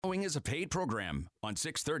Following is a paid program on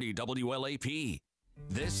 630 WLAP.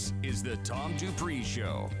 This is the Tom Dupree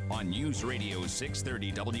Show on News Radio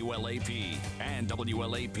 630 WLAP and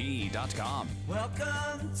WLAP.com.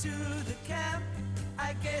 Welcome to the camp.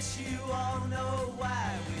 I guess you all know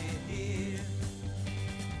why we're here.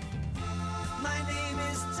 My name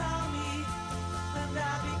is Tommy, and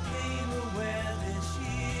I became aware this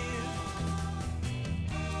year.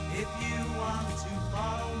 If you want to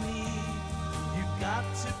follow me, you've got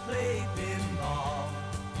to play pinball.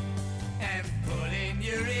 And put in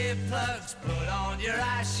your earplugs, put on your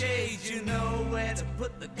eye shades, you know where to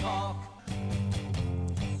put the cork.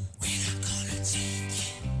 We're not gonna take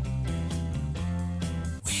it.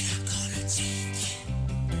 We're not gonna take it.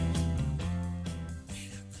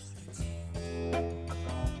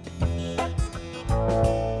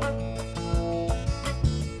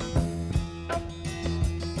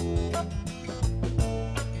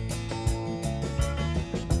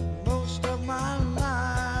 Most of my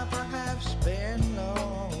life I have spent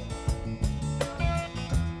alone.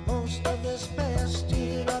 Most of this past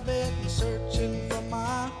year I've been searching for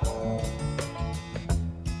my home.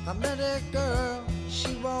 I met a girl,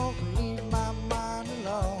 she won't leave my mind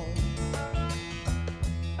alone.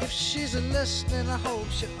 If she's listening, I hope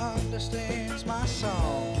she understands my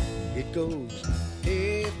song. It goes,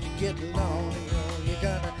 if you get lonely, all you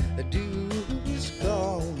gotta do is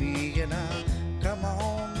call me and I'll come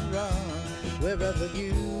on, run wherever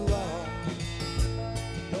you are,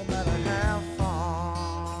 no matter how far.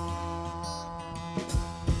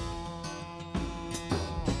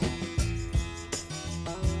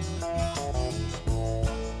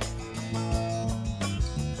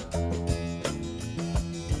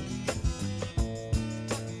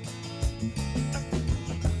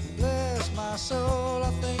 Bless my soul,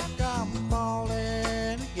 I think I'm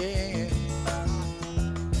falling again.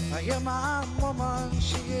 I hear my woman,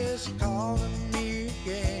 she is calling me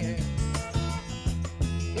again.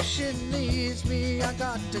 If she needs me, I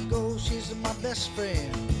got to go, she's my best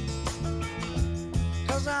friend.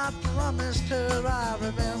 'Cause I promised her I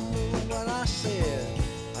remember what I said.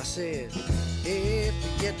 I said, if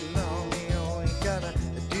you get lonely, all you gotta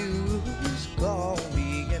do is call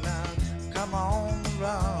me and I'll come on,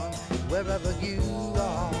 run wherever you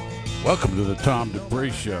are. Welcome to the Tom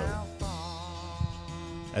Dupree Show.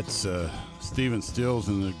 That's Stephen Stills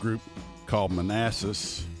and the group called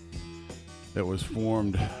Manassas that was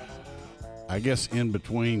formed, I guess, in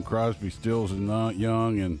between Crosby, Stills and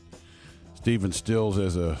Young and Stephen Stills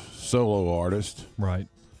as a solo artist. Right.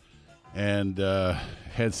 And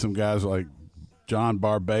had some guys like John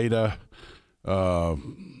Barbada,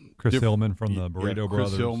 Chris Hillman from the Burrito Chris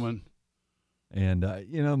Brothers. Hillman. And,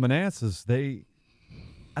 Manassas, I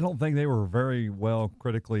don't think they were very well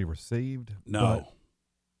critically received. No. But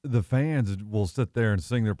the fans will sit there and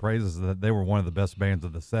sing their praises that they were one of the best bands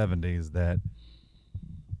of the 70s that,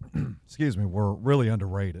 were really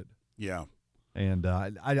underrated. Yeah. And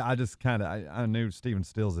I just kind of, I knew Stephen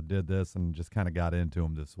Stills had did this and just kind of got into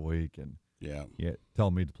him this week. And Yeah. he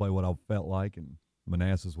told me to play what I felt like, and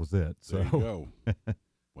Manassas was it. So. There you go.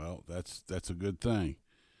 Well, that's a good thing.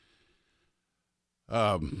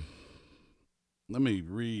 Let me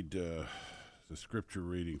read the scripture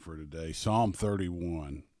reading for today. Psalm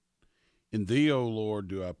 31. In thee, O Lord,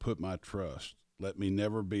 do I put my trust. Let me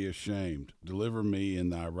never be ashamed. Deliver me in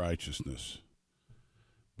thy righteousness.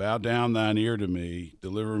 Bow down thine ear to me.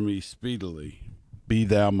 Deliver me speedily. Be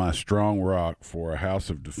thou my strong rock, for a house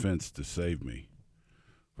of defense to save me.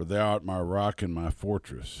 For thou art my rock and my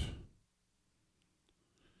fortress.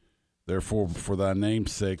 Therefore, for thy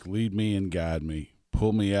name's sake, lead me and guide me.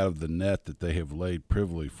 Pull me out of the net that they have laid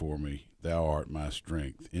privily for me. Thou art my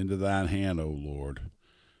strength. Into thine hand, O Lord,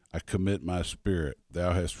 I commit my spirit.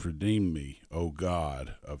 Thou hast redeemed me, O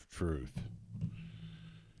God of truth.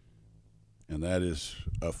 And that is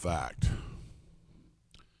a fact.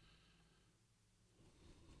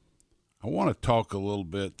 I want to talk a little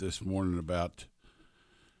bit this morning about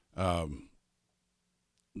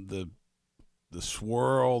the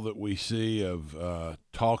swirl that we see of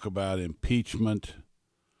talk about impeachment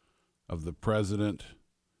of the president.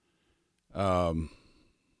 And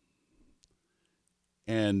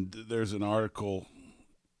there's an article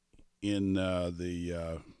in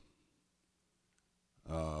the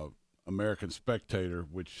American Spectator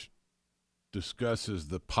which discusses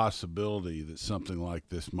the possibility that something like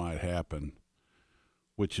this might happen,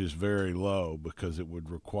 which is very low because it would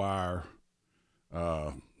require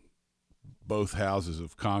both houses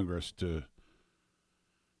of Congress to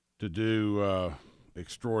do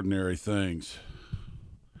extraordinary things.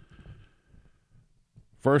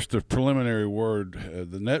 First, a preliminary word.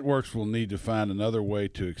 The networks will need to find another way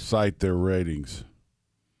to excite their ratings.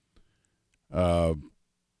 A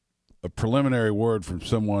preliminary word from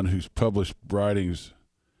someone who's published writings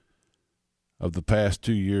of the past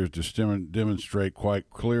 2 years to demonstrate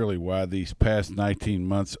quite clearly why these past 19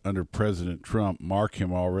 months under President Trump mark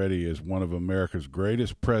him already as one of America's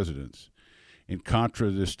greatest presidents, in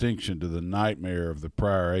contradistinction to the nightmare of the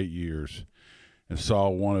prior 8 years, and saw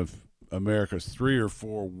one of America's 3 or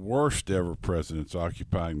 4 worst ever presidents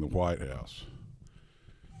occupying the White House.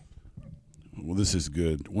 Well, this is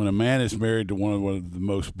good. When a man is married to one of the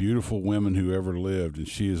most beautiful women who ever lived, and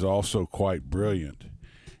she is also quite brilliant,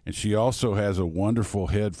 and she also has a wonderful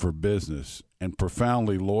head for business and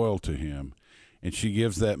profoundly loyal to him, and she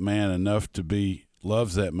loves that man enough to be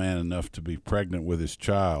pregnant with his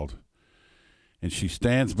child, and she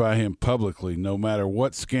stands by him publicly no matter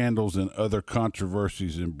what scandals and other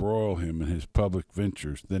controversies embroil him in his public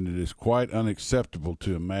ventures, then it is quite unacceptable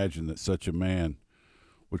to imagine that such a man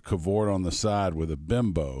would cavort on the side with a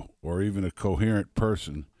bimbo or even a coherent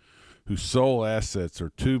person whose sole assets are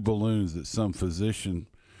 2 balloons that some physician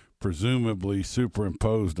presumably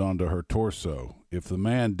superimposed onto her torso. If the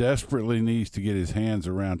man desperately needs to get his hands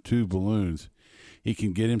around 2 balloons, he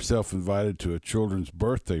can get himself invited to a children's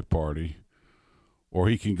birthday party, or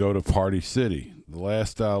he can go to Party City. The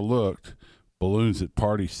last I looked, balloons at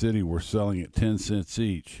Party City were selling at 10 cents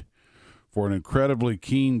each. For an incredibly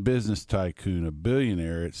keen business tycoon, a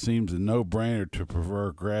billionaire, it seems a no-brainer to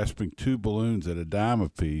prefer grasping 2 balloons at a dime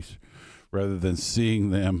apiece rather than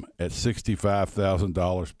seeing them at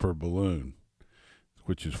 $65,000 per balloon,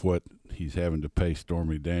 which is what he's having to pay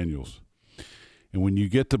Stormy Daniels. And when you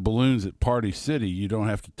get the balloons at Party City, you don't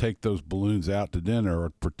have to take those balloons out to dinner or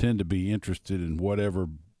pretend to be interested in whatever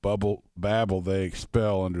babble they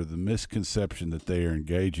expel under the misconception that they are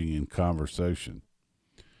engaging in conversation.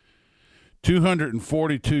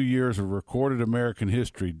 242 years of recorded American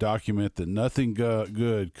history document that nothing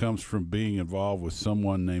good comes from being involved with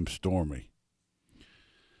someone named Stormy.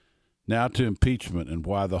 Now to impeachment and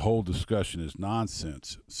why the whole discussion is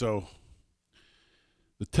nonsense. So,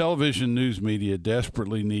 the television news media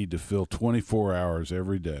desperately need to fill 24 hours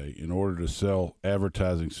every day in order to sell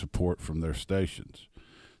advertising support from their stations.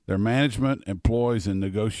 Their management employs in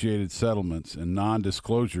negotiated settlements and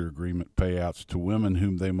non-disclosure agreement payouts to women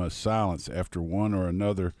whom they must silence after one or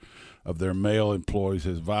another of their male employees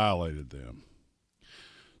has violated them.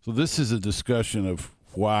 So this is a discussion of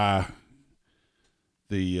why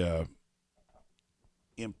the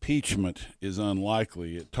impeachment is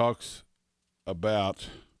unlikely. It talks about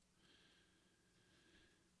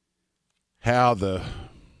how the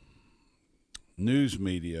news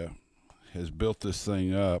media has built this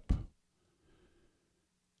thing up,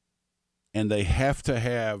 and they have to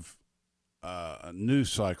have a news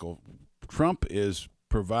cycle. Trump is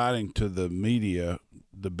providing to the media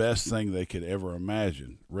the best thing they could ever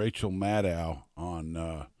imagine. Rachel Maddow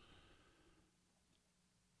on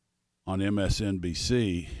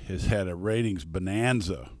MSNBC has had a ratings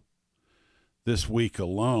bonanza this week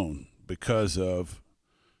alone because of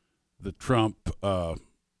the Trump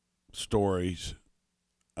stories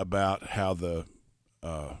about how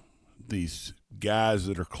these guys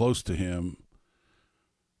that are close to him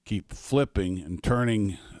keep flipping and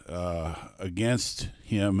turning against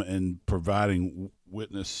him and providing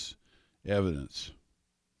witness evidence.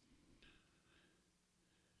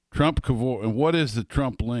 Trump cavort, and what is the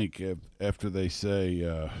Trump link? After they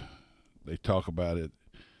say they talk about it,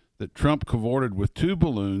 that Trump cavorted with 2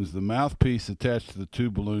 balloons. The mouthpiece attached to the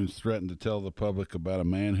 2 balloons threatened to tell the public about a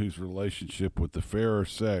man whose relationship with the fairer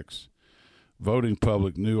sex voting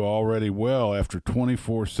public knew already well after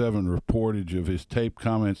 24/7 reportage of his taped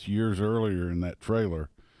comments years earlier in that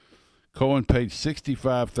trailer. Cohen paid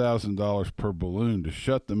 $65,000 per balloon to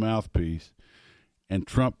shut the mouthpiece, and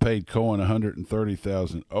Trump paid Cohen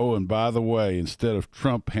 $130,000. Oh, and by the way, instead of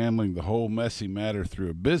Trump handling the whole messy matter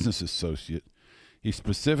through a business associate, he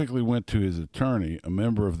specifically went to his attorney, a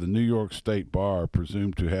member of the New York State Bar,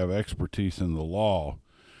 presumed to have expertise in the law,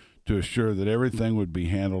 to assure that everything would be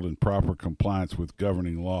handled in proper compliance with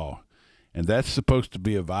governing law. And that's supposed to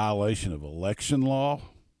be a violation of election law?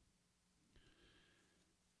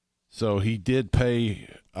 So he did pay,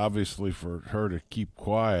 obviously, for her to keep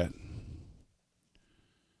quiet.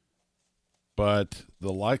 But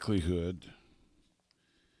the likelihood,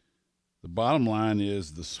 the bottom line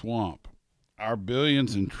is the swamp. Our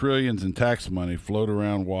billions and trillions in tax money float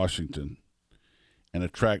around Washington and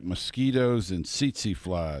attract mosquitoes and tsetse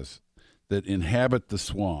flies that inhabit the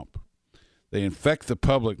swamp. They infect the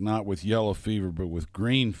public not with yellow fever, but with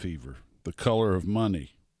green fever, the color of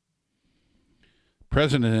money.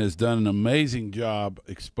 President has done an amazing job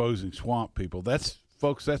exposing swamp people. That's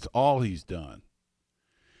all he's done,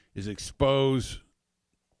 is expose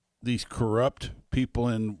these corrupt people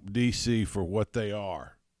in D.C. for what they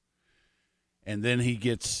are. And then he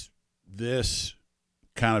gets this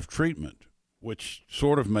kind of treatment, which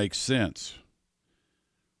sort of makes sense.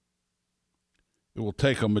 It will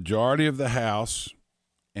take a majority of the House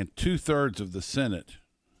and 2/3 of the Senate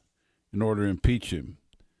in order to impeach him,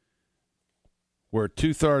 where a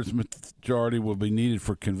 2/3 majority will be needed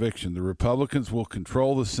for conviction. The Republicans will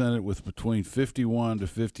control the Senate with between 51 to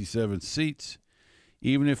 57 seats.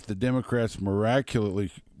 Even if the Democrats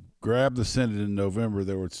miraculously grab the Senate in November,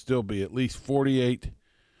 there would still be at least 48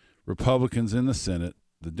 Republicans in the Senate.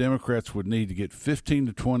 The Democrats would need to get 15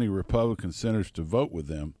 to 20 Republican senators to vote with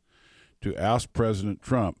them to oust President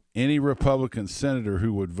Trump. Any Republican senator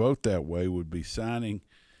who would vote that way would be signing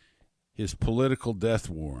his political death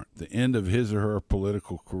warrant, the end of his or her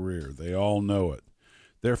political career. They all know it.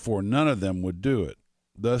 Therefore, none of them would do it.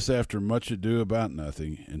 Thus, after much ado about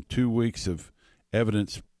nothing and 2 weeks of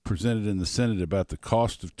evidence presented in the Senate about the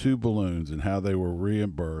cost of 2 balloons and how they were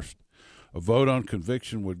reimbursed, a vote on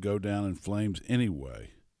conviction would go down in flames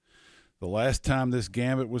anyway. The last time this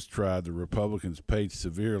gambit was tried, the Republicans paid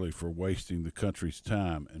severely for wasting the country's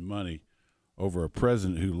time and money over a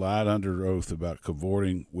president who lied under oath about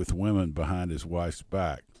cavorting with women behind his wife's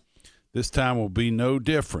back. This time will be no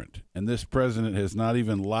different, and this president has not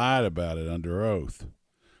even lied about it under oath.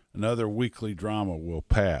 Another weekly drama will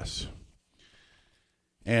pass.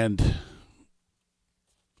 And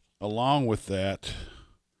along with that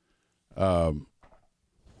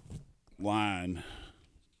line,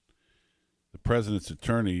 the president's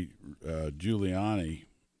attorney, Giuliani,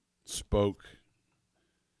 spoke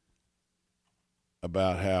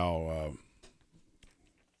about how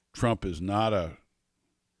Trump is not an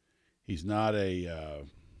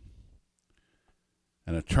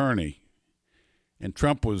attorney, and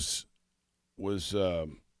Trump was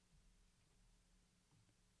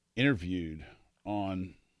interviewed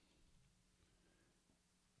on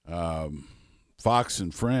Fox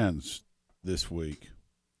and Friends this week,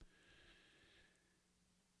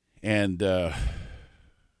 and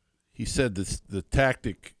he said that the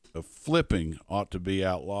tactic of flipping ought to be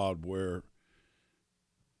outlawed, where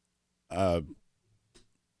a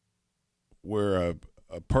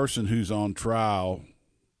person who's on trial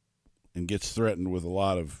and gets threatened with a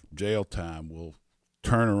lot of jail time will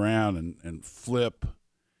turn around and flip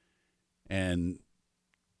and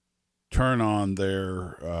turn on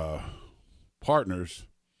their partners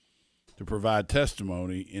to provide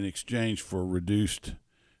testimony in exchange for reduced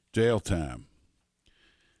jail time.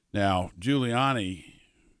 Now, Giuliani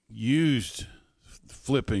used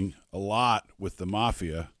flipping a lot with the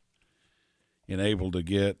mafia, enabled him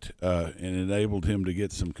to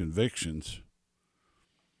get some convictions.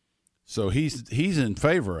 So he's in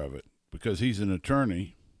favor of it because he's an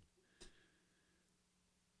attorney.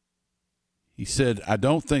 He said, "I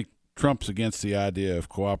don't think Trump's against the idea of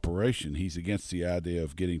cooperation. He's against the idea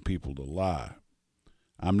of getting people to lie.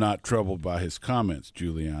 I'm not troubled by his comments,"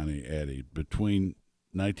 Giuliani added. Between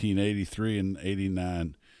 1983 and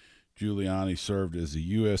 89, Giuliani served as a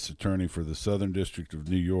U.S. attorney for the Southern District of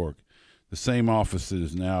New York, the same office that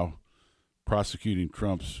is now prosecuting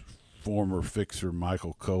Trump's former fixer,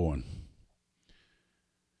 Michael Cohen.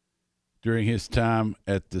 During his time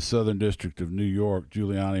at the Southern District of New York,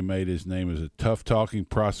 Giuliani made his name as a tough-talking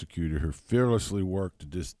prosecutor who fearlessly worked to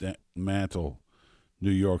dismantle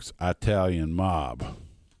New York's Italian mob.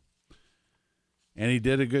 And he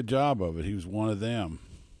did a good job of it. He was one of them.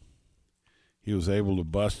 He was able to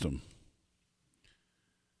bust them.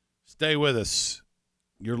 Stay with us.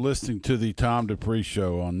 You're listening to the Tom Dupree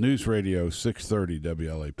Show on News Radio 630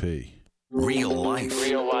 WLAP. Real life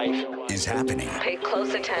is happening. Pay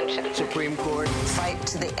close attention. Supreme Court. Fight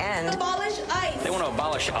to the end. Abolish ICE. They want to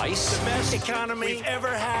abolish ICE? The best economy we've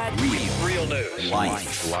ever had. Real news.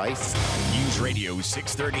 Life. News Radio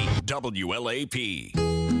 630 WLAP.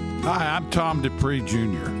 Hi, I'm Tom Dupree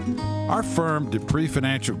Jr. Our firm, Dupree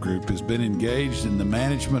Financial Group, has been engaged in the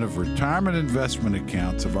management of retirement investment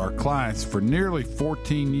accounts of our clients for nearly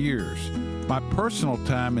 14 years. My personal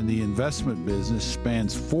time in the investment business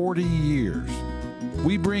spans 40 years.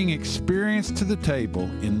 We bring experience to the table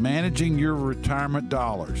in managing your retirement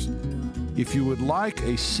dollars. If you would like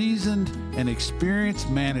a seasoned and experienced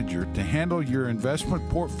manager to handle your investment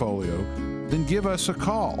portfolio, then give us a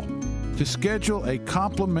call. To schedule a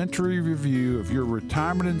complimentary review of your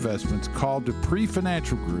retirement investments, call Dupree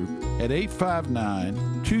Financial Group at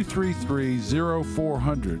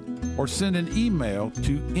 859-233-0400 or send an email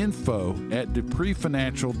to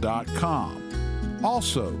info@dupreefinancial.com.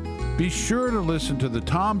 Also, be sure to listen to the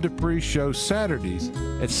Tom Dupree Show Saturdays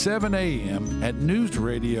at 7 a.m. at News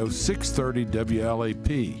Radio 630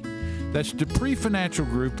 WLAP. That's Dupree Financial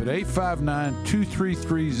Group at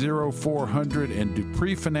 859-233-0400 and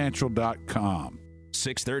dupreefinancial.com.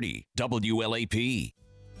 630 WLAP.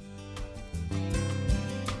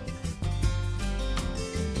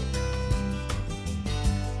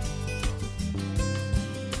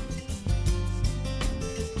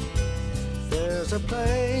 There's a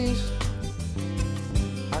place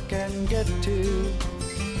I can get to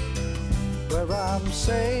where I'm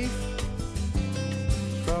safe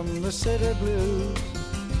from the city blues,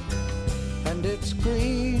 and it's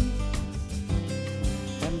green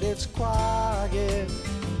and it's quiet.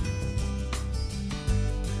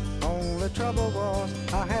 Only trouble was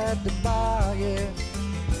I had to buy it,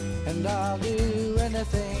 and I'll do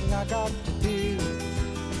anything I got to do.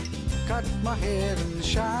 Cut my hair and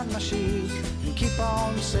shine my shoes and keep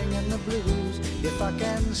on singing the blues if I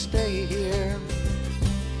can stay here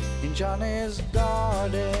in Johnny's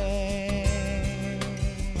garden.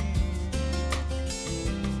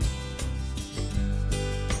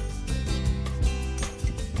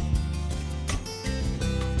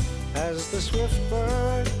 As the swift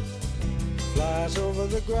bird flies over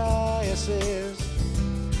the grasses,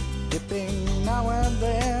 dipping now and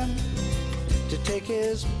then to take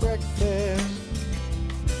his breakfast.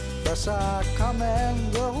 Thus I come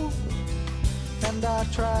and go, and I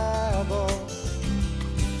travel,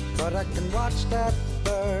 but I can watch that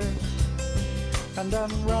bird and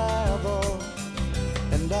unravel,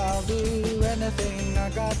 and I'll do anything I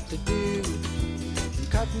got to do, and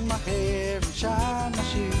cut my hair and shine my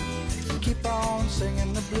shoes and keep on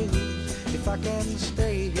singing the blues if I can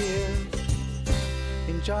stay here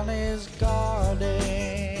in Johnny's garden.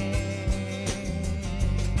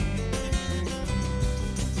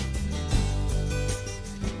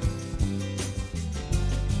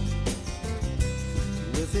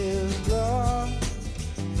 With his love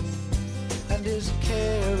and his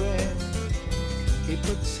caring, he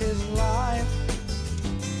puts his life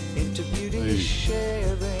into beauty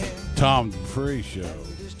sharing. Tom Dupree Show.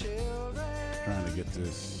 Trying to get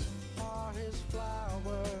this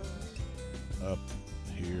up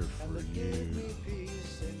here for you.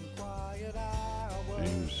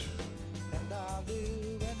 James.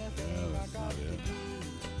 No, that's not it.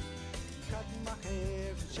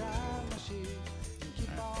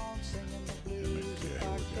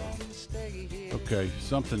 Okay,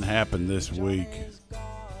 something happened this week.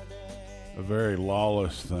 A very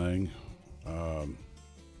lawless thing.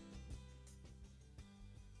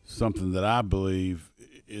 Something that I believe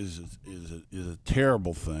is a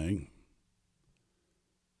terrible thing.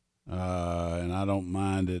 And I don't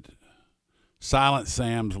mind it. Silent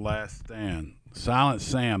Sam's Last Stand. Silent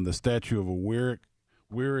Sam, the statue of a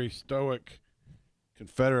weary, stoic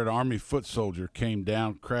Confederate Army foot soldier, came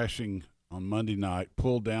down crashing on Monday night,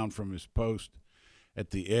 pulled down from his post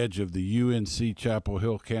at the edge of the UNC Chapel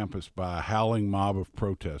Hill campus by a howling mob of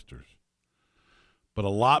protesters. But a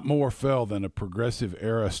lot more fell than a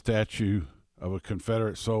progressive-era statue of a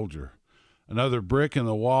Confederate soldier. Another brick in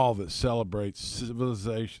the wall that separates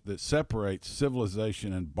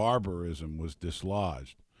civilization and barbarism was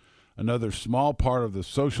dislodged. Another small part of the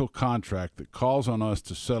social contract that calls on us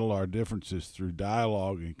to settle our differences through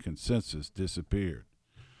dialogue and consensus disappeared.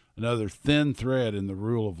 Another thin thread in the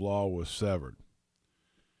rule of law was severed.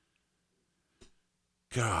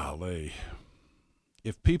 Golly.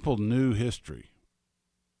 If people knew history,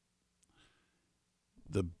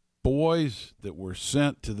 the boys that were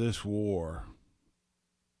sent to this war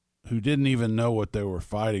who didn't even know what they were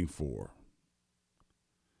fighting for,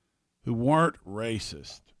 who weren't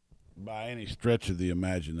racist by any stretch of the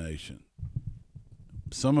imagination,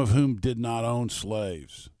 some of whom did not own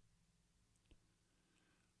slaves,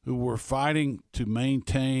 who were fighting to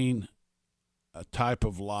maintain a type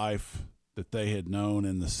of life that they had known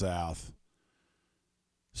in the South.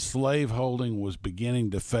 Slaveholding was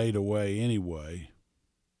beginning to fade away anyway.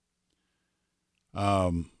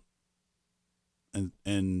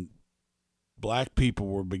 And black people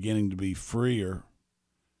were beginning to be freer.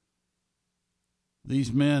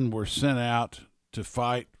 These men were sent out to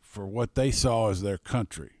fight for what they saw as their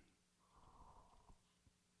country.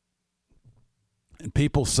 And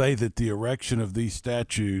people say that the erection of these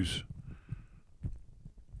statues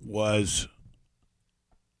was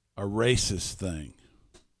a racist thing.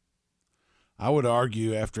 I would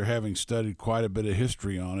argue, after having studied quite a bit of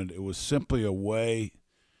history on it, it was simply a way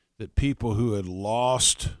that people who had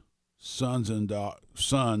lost sons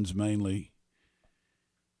mainly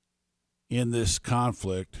in this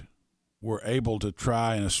conflict were able to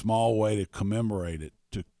try in a small way to commemorate it,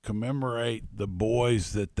 to commemorate the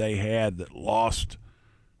boys that they had that lost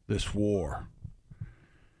this war.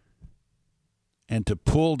 And to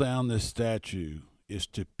pull down this statue is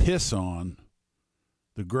to piss on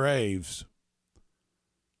the graves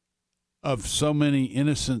of so many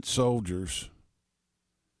innocent soldiers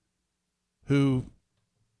who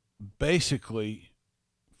basically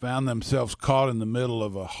found themselves caught in the middle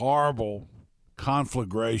of a horrible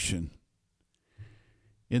conflagration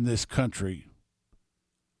in this country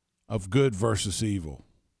of good versus evil.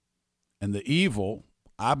 And the evil,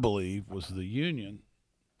 I believe, was the Union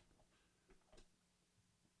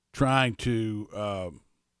trying to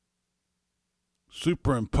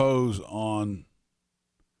superimpose on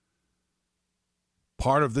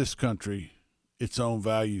part of this country its own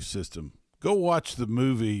value system. Go watch the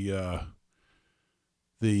movie,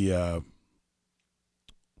 the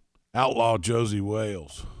Outlaw Josie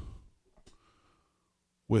Wales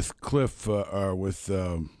with Clint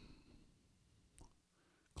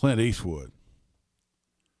Eastwood.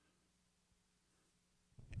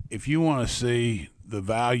 If you want to see the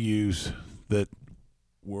values that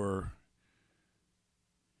were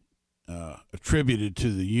attributed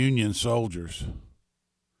to the Union soldiers,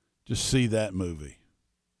 just see that movie.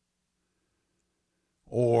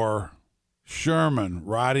 Or Sherman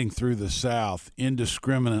riding through the South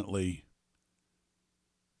indiscriminately,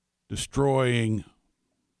 destroying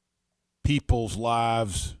people's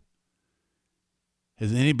lives.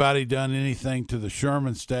 Has anybody done anything to the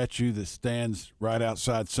Sherman statue that stands right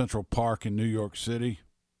outside Central Park in New York City?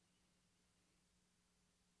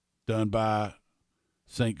 Done by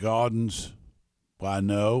St. Gaudens? Why,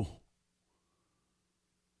 no.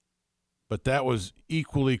 But that was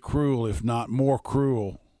equally cruel, if not more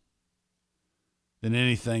cruel, than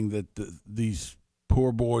anything that these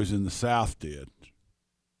poor boys in the South did.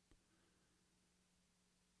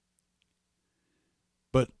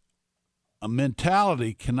 But a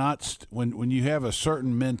mentality cannot, when you have a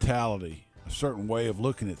certain mentality, a certain way of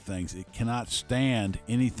looking at things, it cannot stand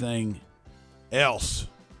anything else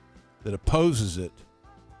that opposes it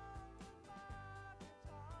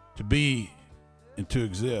to be and to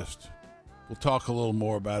exist. We'll talk a little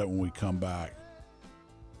more about it when we come back.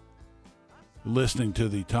 You're listening to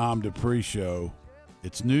the Tom Dupree Show.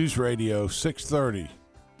 It's News Radio 630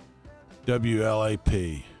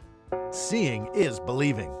 WLAP. Seeing is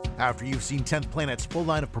believing. After you've seen 10th Planet's full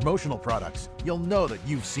line of promotional products, you'll know that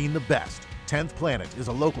you've seen the best. 10th Planet is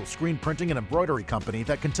a local screen printing and embroidery company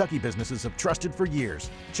that Kentucky businesses have trusted for years.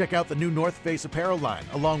 Check out the new North Face apparel line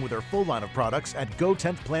along with their full line of products at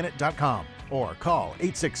go10thplanet.com or call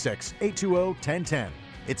 866-820-1010.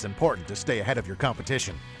 It's important to stay ahead of your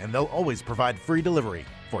competition, and they'll always provide free delivery.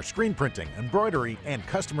 For screen printing, embroidery, and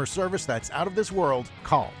customer service that's out of this world,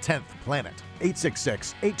 call 10th Planet,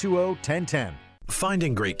 866-820-1010.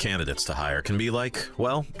 Finding great candidates to hire can be like,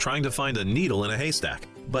 well, trying to find a needle in a haystack.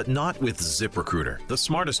 But not with ZipRecruiter, the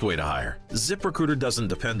smartest way to hire. ZipRecruiter doesn't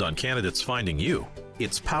depend on candidates finding you.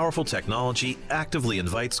 Its powerful technology actively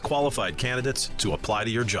invites qualified candidates to apply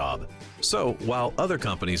to your job. So, while other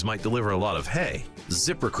companies might deliver a lot of hay,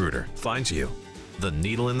 ZipRecruiter finds you, the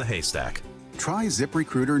needle in the haystack. Try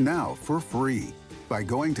ZipRecruiter now for free by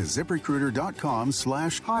going to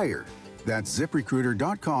ZipRecruiter.com/hire. That's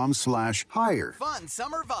ZipRecruiter.com/hire. Fun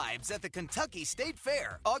summer vibes at the Kentucky State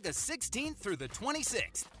Fair, August 16th through the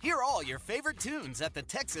 26th. Hear all your favorite tunes at the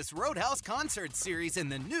Texas Roadhouse Concert Series in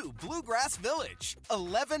the new Bluegrass Village.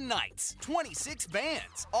 11 nights, 26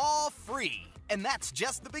 bands, all free. And that's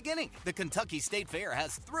just the beginning. The Kentucky State Fair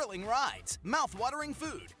has thrilling rides, mouth-watering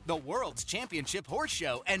food, the World's Championship Horse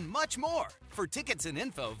Show, and much more. For tickets and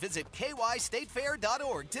info, visit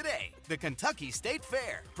kystatefair.org today. The Kentucky State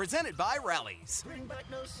Fair, presented by Rallies. Bring back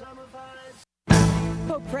no summer vibes.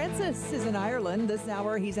 Pope Francis is in Ireland. This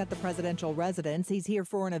hour, he's at the presidential residence. He's here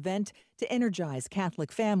for an event to energize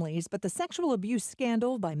Catholic families. But the sexual abuse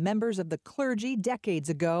scandal by members of the clergy decades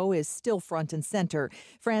ago is still front and center.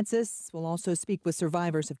 Francis will also speak with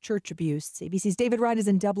survivors of church abuse. ABC's David Wright is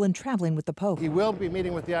in Dublin traveling with the Pope. He will be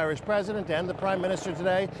meeting with the Irish president and the prime minister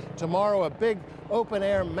today. Tomorrow, a big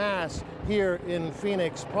open-air mass here in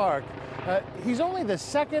Phoenix Park. He's only the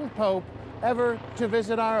second pope ever to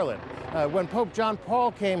visit Ireland. When Pope John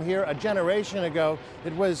Paul came here a generation ago,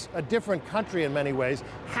 it was a different country in many ways.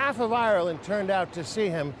 Half of Ireland turned out to see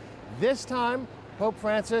him. This time, Pope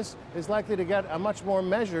Francis is likely to get a much more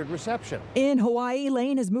measured reception. In Hawaii,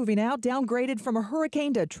 Lane is moving out, downgraded from a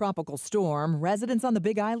hurricane to a tropical storm. Residents on the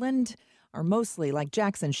Big Island are mostly like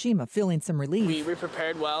Jackson Shima, feeling some relief. We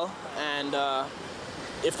prepared well, and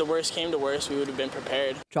if the worst came to worst, we would have been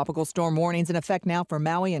prepared. Tropical storm warnings in effect now for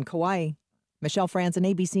Maui and Kauai. Michelle Franzen,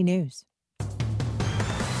 ABC News.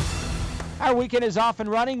 Our weekend is off and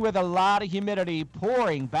running with a lot of humidity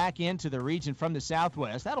pouring back into the region from the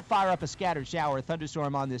southwest. That'll fire up a scattered shower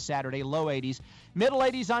thunderstorm on this Saturday, low 80s. Middle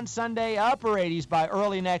 80s on Sunday, upper 80s by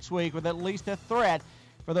early next week with at least a threat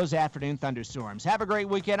for those afternoon thunderstorms. Have a great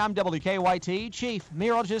weekend. I'm WKYT Chief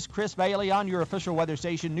Meteorologist Chris Bailey on your official weather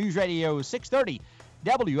station, News Radio 630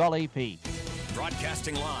 WLAP.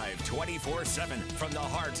 Broadcasting live 24/7 from the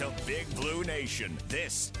heart of Big Blue Nation.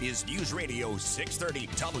 This is News Radio 630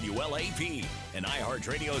 WLAP, an iHeart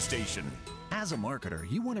radio station. As a marketer,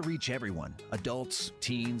 you want to reach everyone, adults,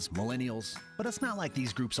 teens, millennials, but it's not like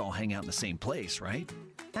these groups all hang out in the same place, right?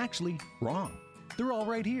 Actually, wrong. They're all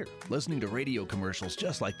right here, listening to radio commercials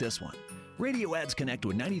just like this one. Radio ads connect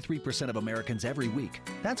with 93% of Americans every week.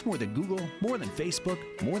 That's more than Google, more than Facebook,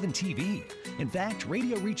 more than TV. In fact,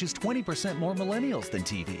 radio reaches 20% more millennials than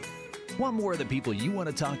TV. Want more of the people you want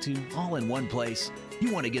to talk to all in one place?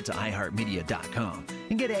 You want to get to iHeartMedia.com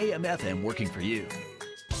and get AM/FM working for you.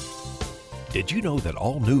 Did you know that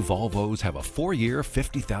all new Volvos have a 4-year,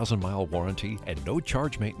 50,000-mile warranty and no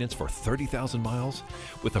charge maintenance for 30,000 miles?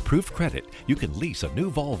 With approved credit, you can lease a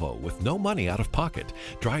new Volvo with no money out of pocket,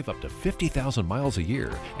 drive up to 50,000 miles a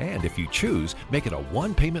year, and if you choose, make it a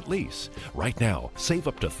one-payment lease. Right now, save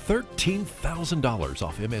up to $13,000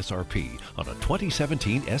 off MSRP on a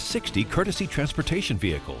 2017 S60 courtesy transportation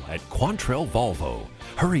vehicle at Quantrell Volvo.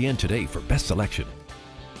 Hurry in today for best selection.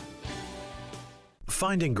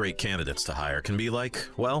 Finding great candidates to hire can be like,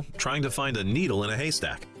 well, trying to find a needle in a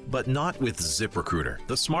haystack. But not with ZipRecruiter,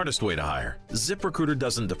 the smartest way to hire. ZipRecruiter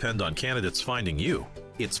doesn't depend on candidates finding you.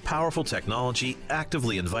 Its powerful technology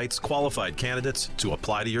actively invites qualified candidates to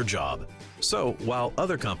apply to your job. So, while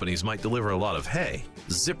other companies might deliver a lot of hay,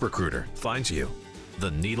 ZipRecruiter finds you, the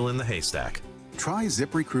needle in the haystack. Try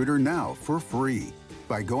ZipRecruiter now for free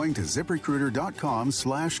by going to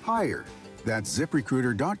ZipRecruiter.com/hire. That's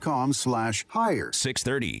ZipRecruiter.com/hire.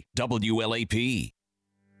 630 WLAP.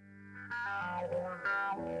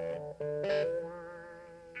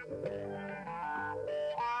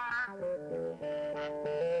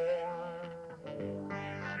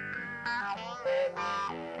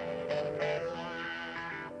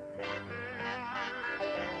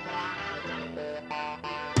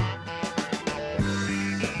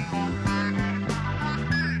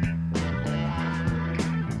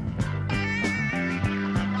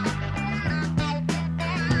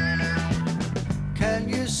 Can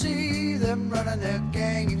you see them running their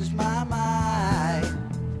gangs, my mind?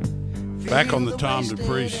 Back on the Tom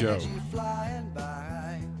Dupree Show.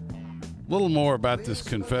 A little more about this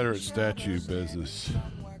Confederate statue business.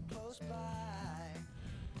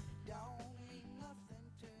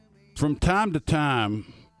 From time to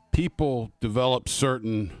time, people develop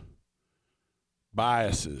certain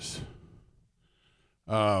biases.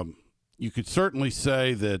 You could certainly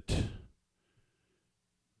say that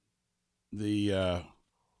the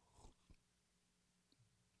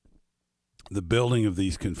building of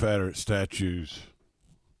these Confederate statues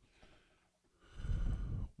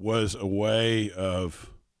was a way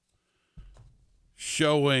of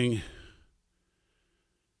showing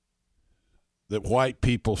that white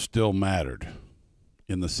people still mattered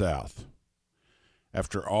in the South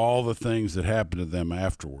after all the things that happened to them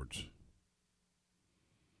afterwards.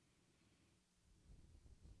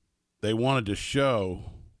 They wanted to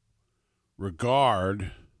show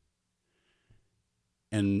regard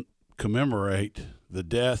and commemorate the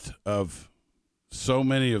death of so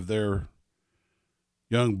many of their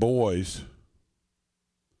young boys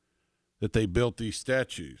that they built these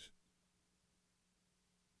statues.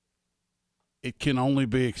 It can only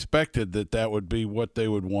be expected that that would be what they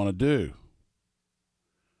would want to do.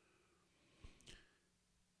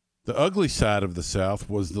 The ugly side of the South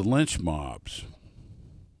was the lynch mobs,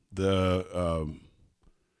 the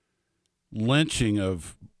lynching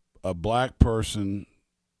of a black person,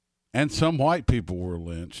 and some white people were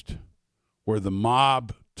lynched, where the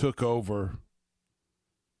mob took over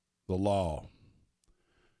the law.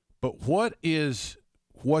 But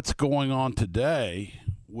what's going on today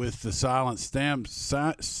with the Silent Sam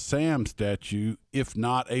statue, if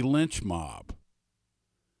not a lynch mob?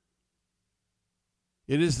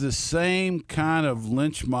 It is the same kind of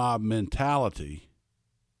lynch mob mentality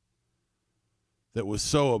that was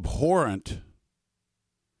so abhorrent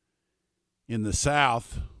in the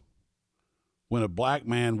South when a black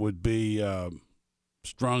man would be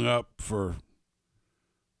strung up for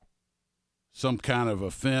some kind of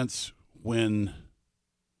offense when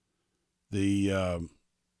the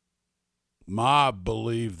mob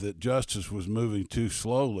believed that justice was moving too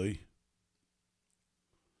slowly.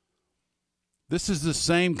 This is the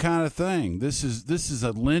same kind of thing. This is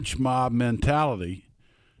a lynch mob mentality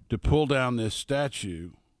to pull down this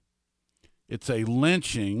statue. It's a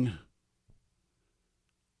lynching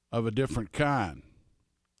of a different kind.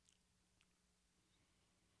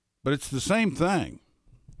 But it's the same thing.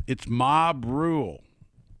 It's mob rule.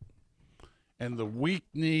 And the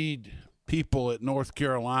weak-kneed people at North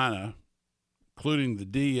Carolina, including the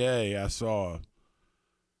DA, I saw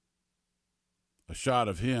a shot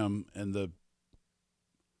of him, and the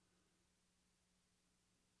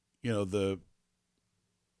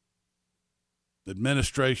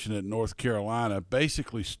administration at North Carolina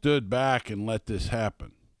basically stood back and let this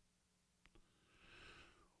happen.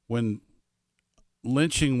 When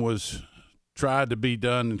lynching was tried to be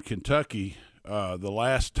done in Kentucky, the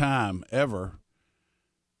last time ever,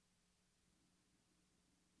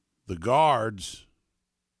 the guards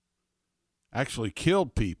actually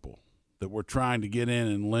killed people that were trying to get in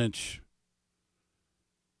and lynch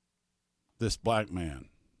this black man.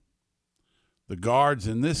 The guards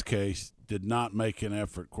in this case did not make an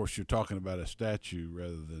effort. Of course, you're talking about a statue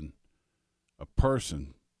rather than a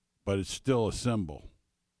person, but it's still a symbol.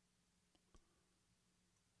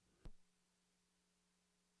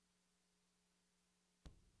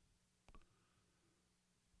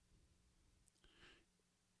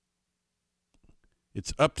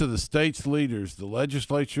 It's up to the state's leaders, the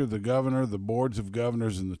legislature, the governor, the boards of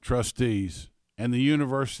governors, and the trustees, and the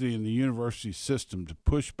university system to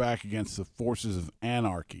push back against the forces of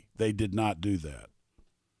anarchy. They did not do that.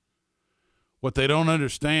 What they don't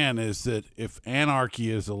understand is that if anarchy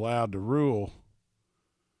is allowed to rule,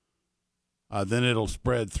 then it'll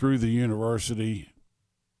spread through the university.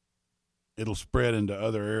 It'll spread into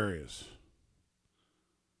other areas.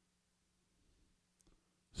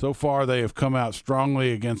 So far, they have come out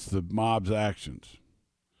strongly against the mob's actions.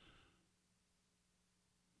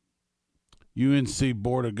 UNC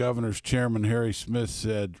Board of Governors Chairman Harry Smith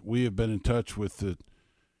said, "We have been in touch with the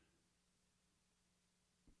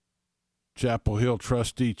Chapel Hill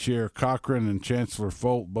Trustee Chair Cochran and Chancellor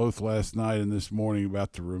Folt both last night and this morning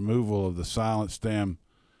about the removal of the Silent Sam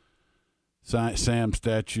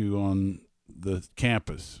statue on the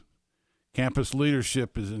campus. Campus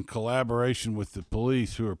leadership is in collaboration with the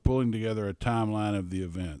police, who are pulling together a timeline of the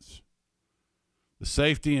events. The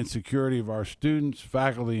safety and security of our students,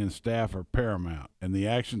 faculty, and staff are paramount, and the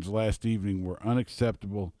actions last evening were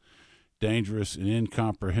unacceptable, dangerous, and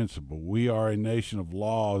incomprehensible. We are a nation of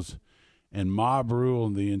laws, and mob rule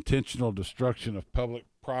and the intentional destruction of public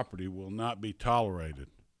property will not be tolerated."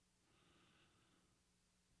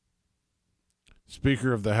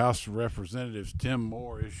 Speaker of the House of Representatives Tim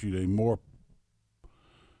Moore issued a more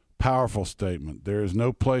powerful statement. "There is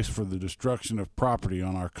no place for the destruction of property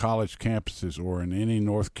on our college campuses or in any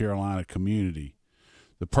North Carolina community.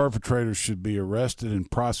 The perpetrators should be arrested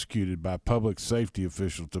and prosecuted by public safety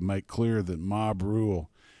officials to make clear that mob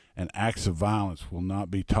rule and acts of violence will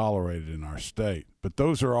not be tolerated in our state." But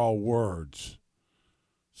those are all words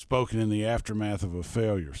spoken in the aftermath of a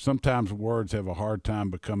failure. Sometimes words have a hard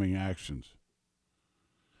time becoming actions.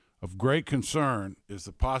 Of great concern is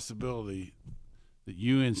the possibility that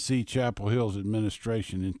UNC Chapel Hill's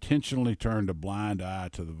administration intentionally turned a blind eye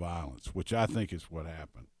to the violence, which I think is what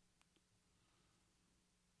happened.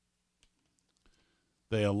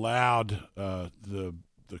 They allowed the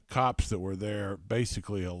cops that were there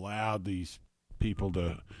basically allowed these people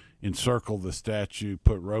to encircle the statue,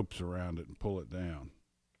 put ropes around it, and pull it down.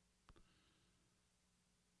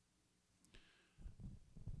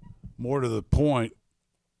 More to the point,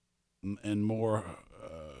 and more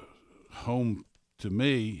home to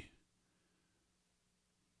me,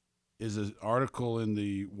 is an article in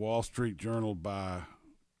the Wall Street Journal by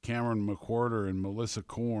Cameron McWhorter and Melissa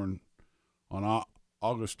Korn on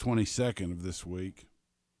August 22nd of this week.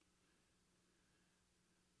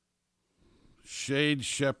 Shade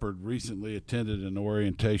Shepard recently attended an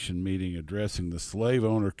orientation meeting addressing the slave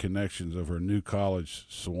owner connections of her new college,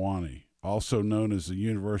 Sewanee, also known as the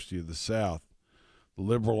University of the South. The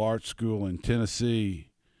liberal arts school in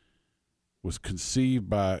Tennessee was conceived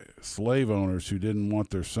by slave owners who didn't want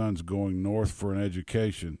their sons going north for an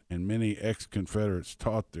education, and many ex-Confederates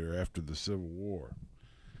taught there after the Civil War.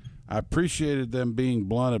 "I appreciated them being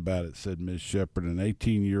blunt about it," said Ms. Shepard, an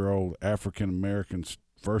 18-year-old African-American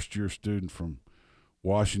first-year student from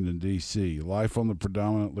Washington, D.C. "Life on the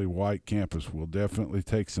predominantly white campus will definitely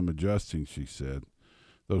take some adjusting," she said,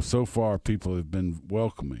 "though so far people have been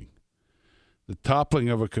welcoming." The toppling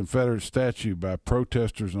of a Confederate statue by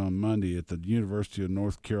protesters on Monday at the University of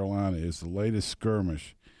North Carolina is the latest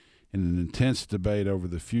skirmish and an intense debate over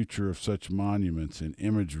the future of such monuments and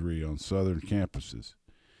imagery on Southern campuses.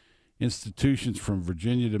 Institutions from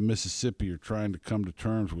Virginia to Mississippi are trying to come to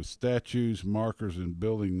terms with statues, markers, and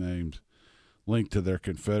building names linked to their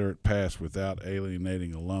Confederate past without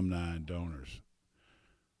alienating alumni and donors.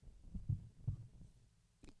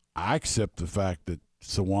 I accept the fact that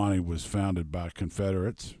Sewanee was founded by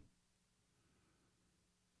Confederates.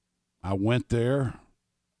 I went there,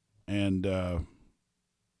 and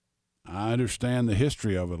I understand the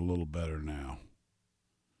history of it a little better now.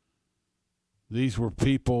 These were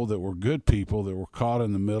people that were good people that were caught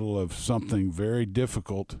in the middle of something very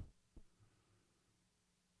difficult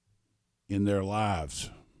in their lives.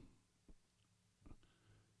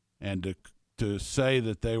 And to say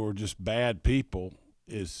that they were just bad people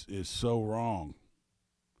is so wrong.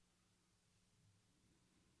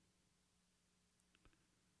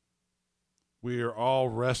 We are all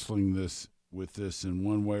wrestling with this in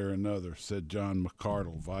one way or another, said John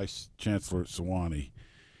McCardle, Vice Chancellor at Sewanee.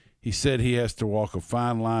 He said he has to walk a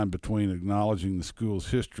fine line between acknowledging the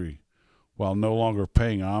school's history while no longer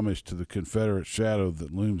paying homage to the Confederate shadow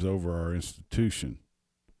that looms over our institution.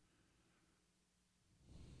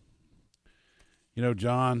 You know,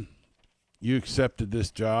 John, you accepted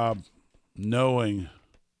this job knowing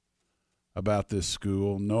about this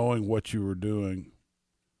school, knowing what you were doing.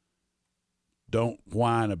 Don't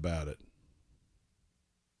whine about it.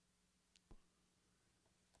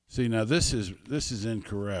 See, now this is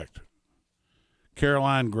incorrect.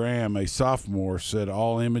 Caroline Graham, a sophomore, said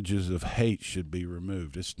all images of hate should be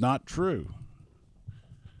removed. It's not true.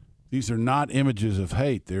 These are not images of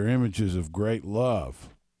hate. They're images of great love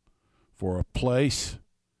for a place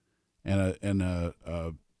and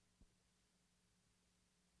a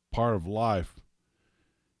part of life.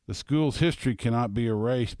 The school's history cannot be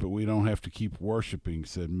erased, but we don't have to keep worshiping,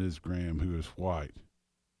 said Ms. Graham, who is white.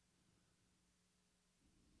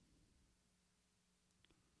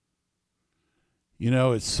 You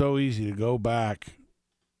know, it's so easy to go back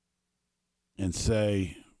and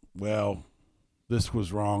say, well, this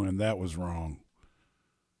was wrong and that was wrong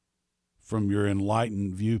from your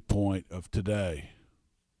enlightened viewpoint of today.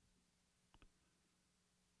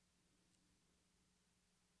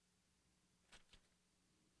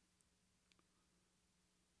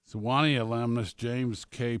 Sewanee alumnus James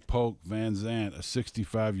K. Polk Van Zant, a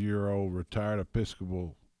 65-year-old retired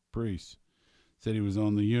Episcopal priest, said he was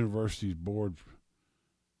on the university's board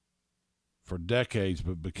for decades,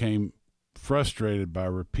 but became frustrated by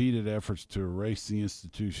repeated efforts to erase the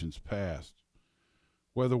institution's past.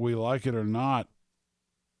 Whether we like it or not,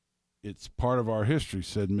 it's part of our history,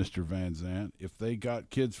 said Mr. Van Zant. If they got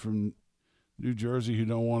kids from New Jersey who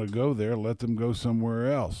don't want to go there, let them go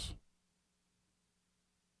somewhere else.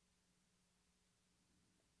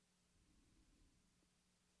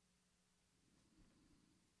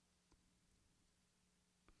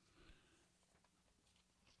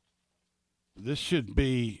 This should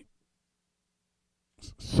be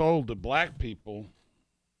sold to black people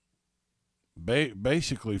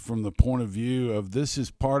basically from the point of view of this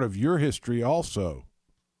is part of your history also.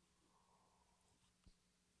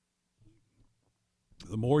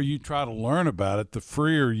 The more you try to learn about it, the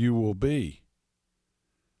freer you will be.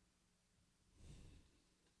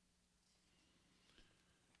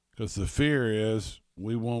 Because the fear is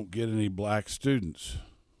we won't get any black students.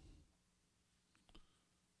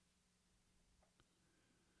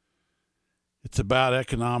 It's about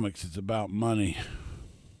economics. It's about money.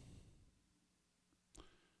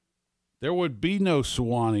 There would be no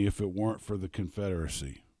Sewanee if it weren't for the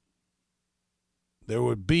Confederacy. There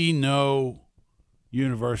would be no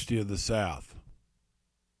University of the South.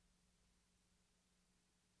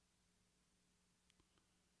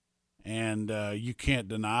 And you can't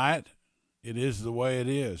deny it. It is the way it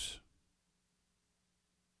is.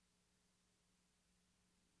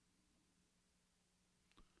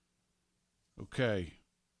 Okay.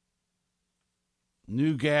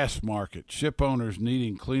 New gas market. Ship owners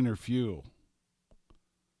needing cleaner fuel.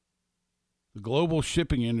 The global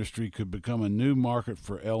shipping industry could become a new market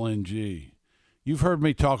for LNG. You've heard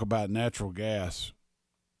me talk about natural gas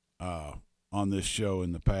on this show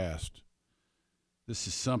in the past. This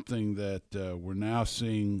is something that we're now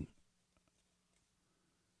seeing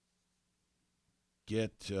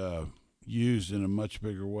get used in a much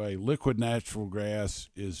bigger way. Liquid natural gas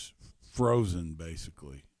is frozen,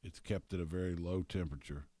 basically. It's kept at a very low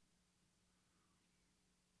temperature.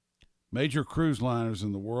 Major cruise liners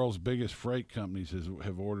and the world's biggest freight companies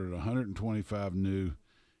have ordered 125 new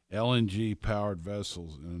LNG-powered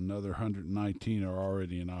vessels, and another 119 are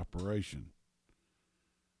already in operation.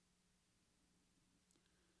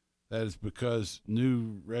 That is because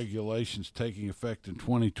new regulations taking effect in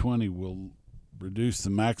 2020 will reduce the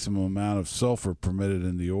maximum amount of sulfur permitted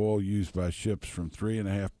in the oil used by ships from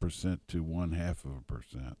 3.5% to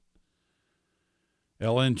 0.5%.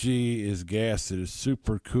 LNG is gas that is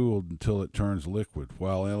supercooled until it turns liquid.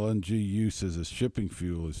 While LNG use as a shipping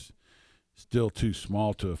fuel is still too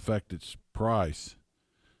small to affect its price,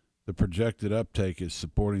 the projected uptake is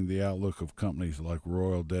supporting the outlook of companies like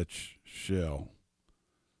Royal Dutch Shell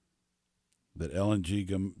that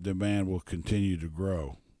LNG demand will continue to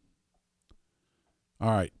grow. All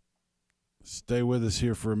right, stay with us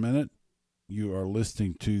here for a minute. You are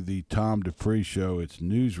listening to the Tom Dupree Show. It's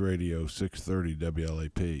News Radio 630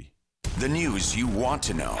 WLAP. The news you want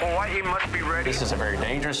to know. Hawaii must be ready. This is a very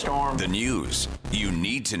dangerous storm. The news you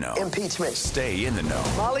need to know. Impeachment. Stay in the know.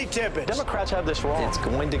 Molly Tippett. Democrats have this wrong. It's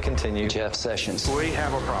going to continue. Jeff Sessions. We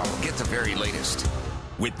have a problem. Get the very latest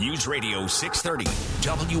with News Radio 630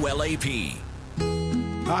 WLAP.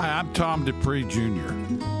 Hi, I'm Tom Dupree Jr.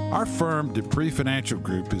 Our firm, Dupree Financial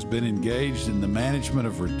Group, has been engaged in the management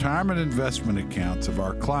of retirement investment accounts of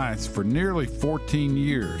our clients for nearly 14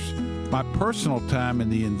 years. My personal time in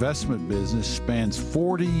the investment business spans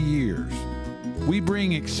 40 years. We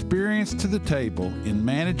bring experience to the table in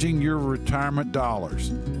managing your retirement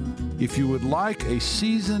dollars. If you would like a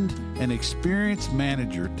seasoned and experienced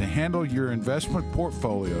manager to handle your investment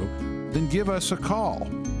portfolio, then give us a call.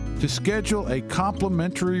 To schedule a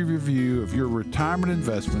complimentary review of your retirement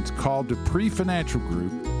investments, call Dupree Financial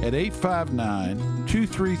Group at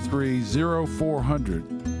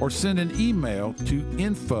 859-233-0400 or send an email to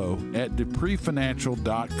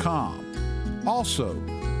info@dupreefinancial.com. Also,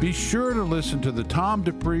 be sure to listen to the Tom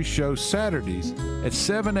Dupree Show Saturdays at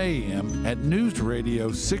 7 a.m. at News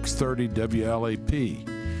Radio 630 WLAP.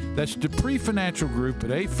 That's Dupree Financial Group at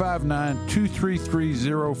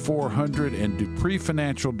 859-233-0400 and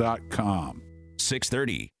dupreefinancial.com.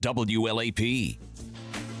 630 WLAP.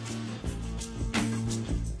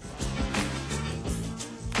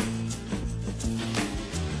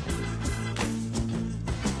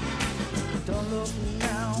 Don't look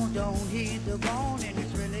now, don't heed the warning,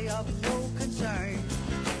 it's really of no concern.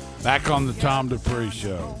 Back on the Tom Dupree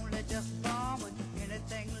Show.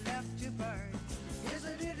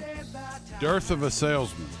 Dearth of a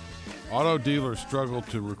salesman. Auto dealers struggle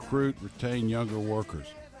to retain younger workers.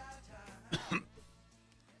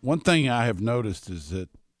 One thing I have noticed is that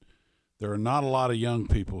there are not a lot of young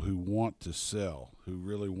people who want to sell, who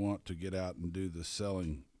really want to get out and do the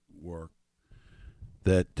selling work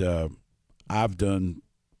that I've done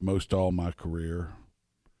most all my career,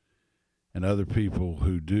 and other people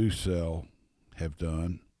who do sell have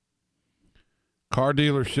done. Car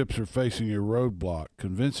dealerships are facing a roadblock,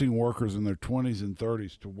 convincing workers in their 20s and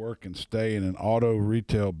 30s to work and stay in an auto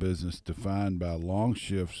retail business defined by long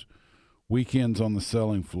shifts, weekends on the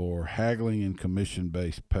selling floor, haggling, and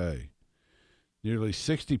commission-based pay. Nearly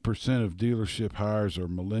 60% of dealership hires are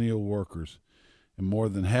millennial workers, and more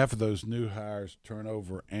than half of those new hires turn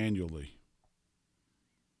over annually.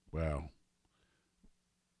 Wow.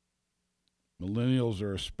 Millennials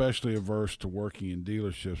are especially averse to working in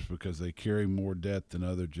dealerships because they carry more debt than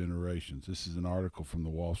other generations. This is an article from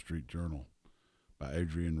the Wall Street Journal by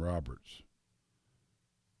Adrian Roberts.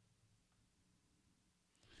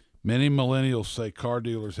 Many millennials say car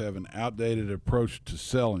dealers have an outdated approach to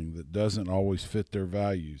selling that doesn't always fit their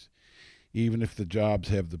values, even if the jobs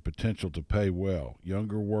have the potential to pay well.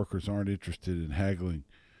 Younger workers aren't interested in haggling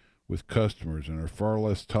with customers and are far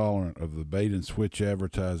less tolerant of the bait-and-switch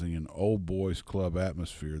advertising and old boys club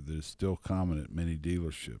atmosphere that is still common at many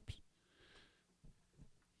dealerships.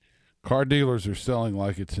 Car dealers are selling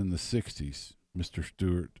like it's in the 60s, Mr.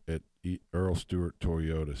 Stewart at Earl Stewart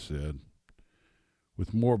Toyota said.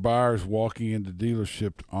 With more buyers walking into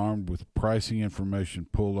dealerships armed with pricing information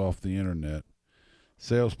pulled off the internet,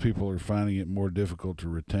 salespeople are finding it more difficult to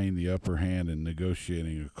retain the upper hand in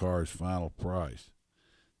negotiating a car's final price.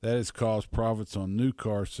 That has caused profits on new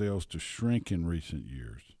car sales to shrink in recent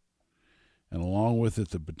years, and along with it,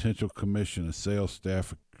 the potential commission a sales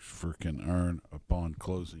staffer can earn upon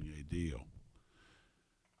closing a deal.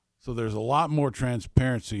 So there's a lot more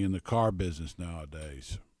transparency in the car business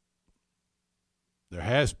nowadays. There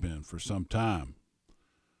has been for some time,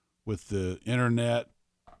 with the internet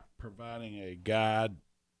providing a guide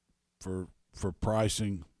for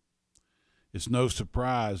pricing. It's no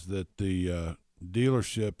surprise that the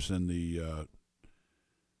dealerships and the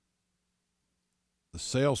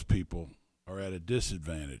salespeople are at a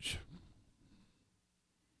disadvantage.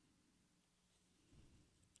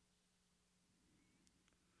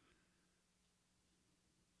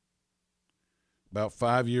 About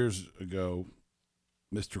 5 years ago,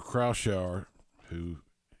 Mr. Kraushaar, who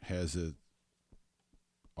has a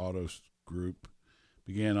auto group,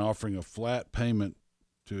 began offering a flat payment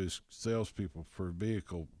to his salespeople for a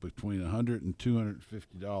vehicle between $100 and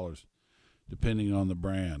 $250, depending on the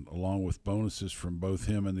brand, along with bonuses from both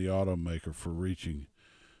him and the automaker for reaching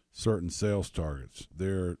certain sales targets.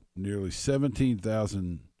 There are nearly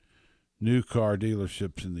 17,000 new car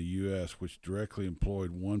dealerships in the U.S., which directly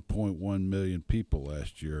employed 1.1 million people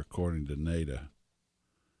last year, according to NADA.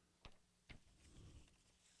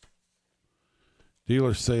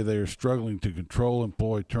 Dealers say they are struggling to control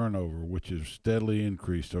employee turnover, which has steadily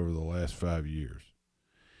increased over the last 5 years,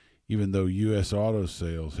 even though U.S. auto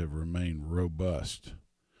sales have remained robust.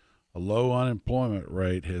 A low unemployment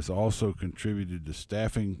rate has also contributed to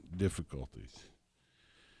staffing difficulties.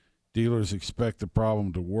 Dealers expect the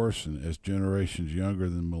problem to worsen as generations younger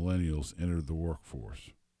than millennials enter the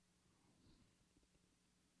workforce.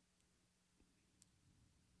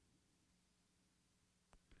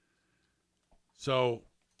 So,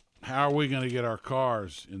 how are we going to get our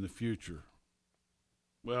cars in the future?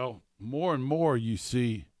 Well, more and more you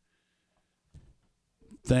see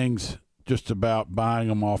things just about buying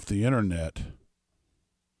them off the internet.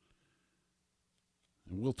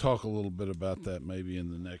 And we'll talk a little bit about that maybe in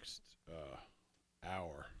the next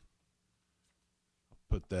hour. I'll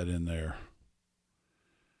put that in there.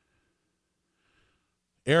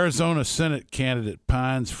 Arizona Senate candidate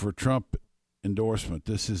pines for Trump endorsement.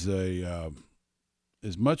 This is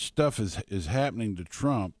as much stuff as is happening to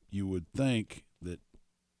Trump, you would think that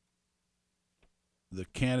the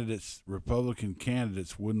candidates, Republican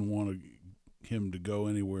candidates, wouldn't want him to go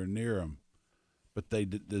anywhere near him, but they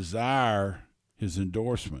desire his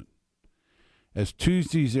endorsement. As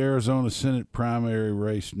Tuesday's Arizona Senate primary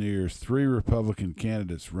race nears, 3 Republican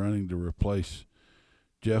candidates running to replace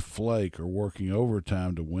Jeff Flake are working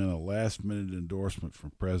overtime to win a last-minute endorsement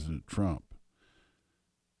from President Trump.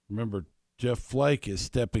 Remember, Jeff Flake is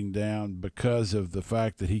stepping down because of the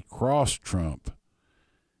fact that he crossed Trump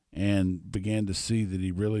and began to see that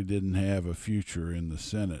he really didn't have a future in the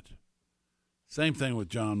Senate. Same thing with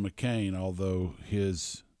John McCain, although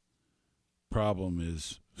his problem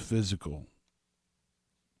is physical.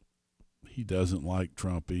 He doesn't like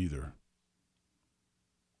Trump either.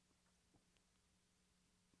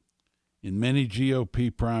 In many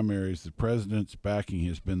GOP primaries, the president's backing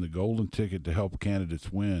has been the golden ticket to help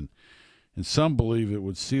candidates win, and some believe it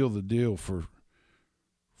would seal the deal for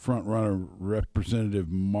frontrunner Representative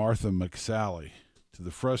Martha McSally. To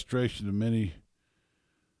the frustration of many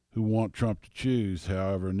who want Trump to choose,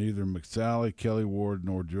 however, neither McSally, Kelly Ward,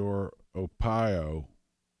 nor Joe Arpaio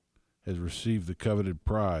has received the coveted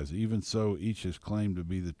prize. Even so, each has claimed to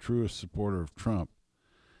be the truest supporter of Trump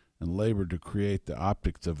and labored to create the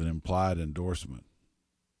optics of an implied endorsement.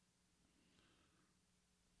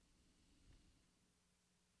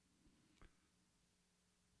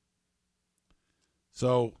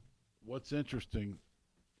 So what's interesting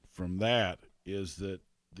from that is that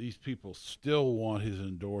these people still want his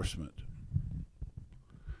endorsement.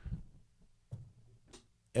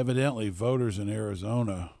 Evidently, voters in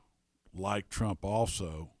Arizona like Trump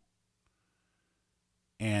also.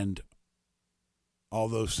 And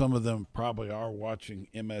although some of them probably are watching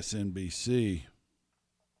MSNBC,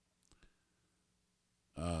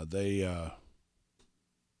 they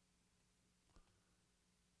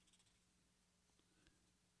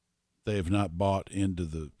have not bought into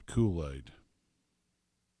the Kool-Aid.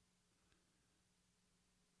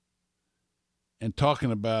 And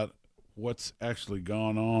talking about what's actually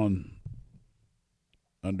gone on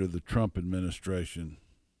under the Trump administration,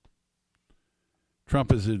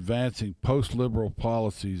 Trump is advancing post-liberal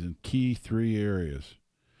policies in key 3 areas.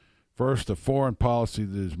 First, a foreign policy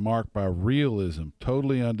that is marked by realism,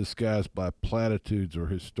 totally undisguised by platitudes or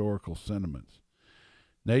historical sentiments.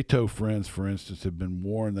 NATO friends, for instance, have been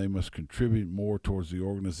warned they must contribute more towards the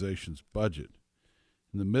organization's budget.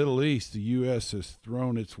 In the Middle East, the U.S. has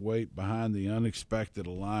thrown its weight behind the unexpected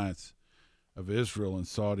alliance of Israel and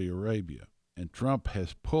Saudi Arabia, and Trump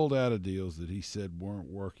has pulled out of deals that he said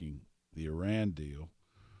weren't working, the Iran deal,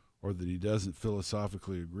 or that he doesn't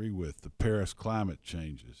philosophically agree with, the Paris Climate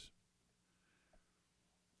Changes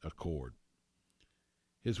Accord.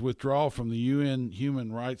 His withdrawal from the UN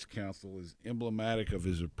Human Rights Council is emblematic of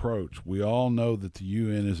his approach. We all know that the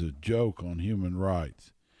UN is a joke on human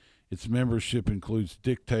rights. Its membership includes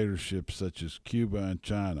dictatorships such as Cuba and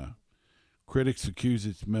China. Critics accuse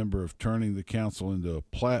its member of turning the council into a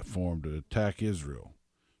platform to attack Israel.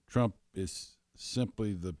 Trump is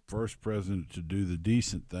simply the first president to do the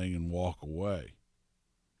decent thing and walk away.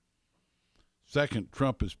 Second,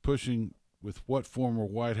 Trump is pushing with what former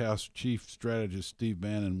White House chief strategist Steve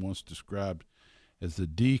Bannon once described as the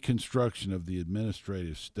deconstruction of the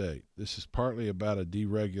administrative state. This is partly about a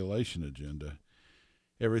deregulation agenda.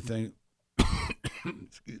 Everything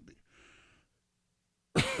excuse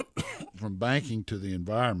me, from banking to the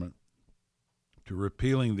environment to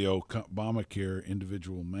repealing the Obamacare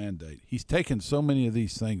individual mandate. He's taken so many of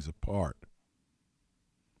these things apart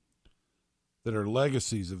that are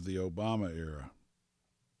legacies of the Obama era.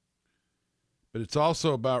 But it's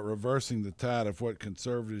also about reversing the tide of what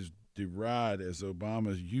conservatives deride as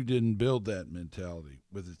Obama's "you didn't build that" mentality,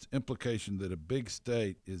 with its implication that a big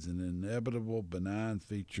state is an inevitable benign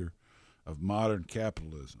feature of modern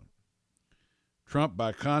capitalism. Trump,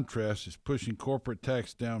 by contrast, is pushing corporate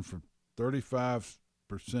tax down from 35%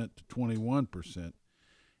 to 21%,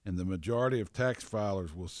 and the majority of tax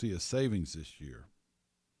filers will see a savings this year.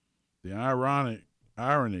 The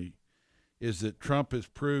irony is that Trump has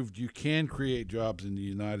proved you can create jobs in the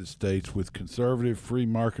United States with conservative free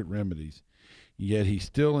market remedies, yet he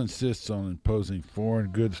still insists on imposing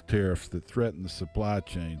foreign goods tariffs that threaten the supply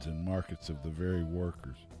chains and markets of the very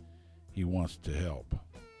workers he wants to help.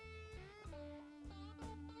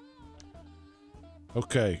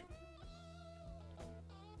 Okay.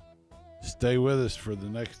 Stay with us for the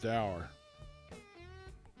next hour.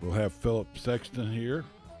 We'll have Philip Sexton here,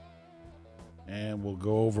 and we'll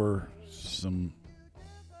go over some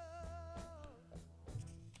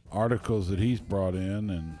articles that he's brought in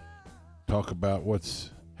and talk about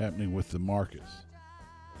what's happening with the markets.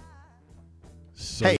 So